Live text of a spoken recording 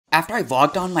After I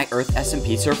logged on my Earth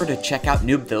SMP server to check out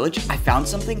Noob Village, I found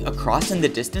something across in the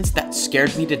distance that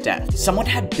scared me to death. Someone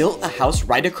had built a house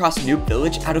right across Noob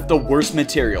Village out of the worst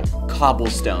material,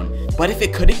 cobblestone. But if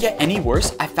it couldn't get any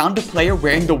worse, I found a player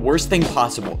wearing the worst thing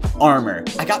possible, armor.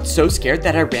 I got so scared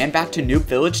that I ran back to Noob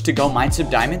Village to go mine some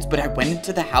diamonds, but I went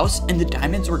into the house and the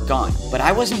diamonds were gone. But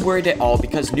I wasn't worried at all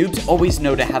because noobs always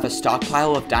know to have a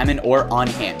stockpile of diamond ore on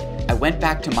hand. I went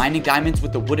back to mining diamonds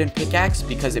with a wooden pickaxe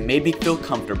because it made me feel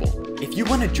comfortable. If you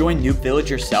want to join Noob Village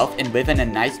yourself and live in a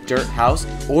nice dirt house,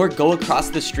 or go across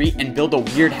the street and build a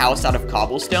weird house out of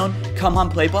cobblestone, come on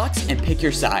Playblocks and pick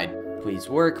your side. Please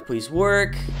work, please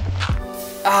work.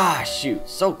 Ah, shoot,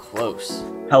 so close.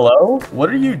 Hello? What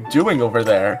are you doing over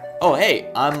there? Oh,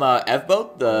 hey, I'm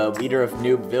Evbo, the leader of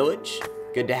Noob Village.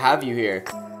 Good to have you here.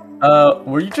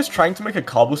 Were you just trying to make a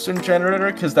cobblestone generator?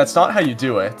 Because that's not how you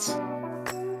do it.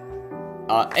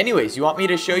 Anyways, you want me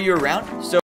to show you around? So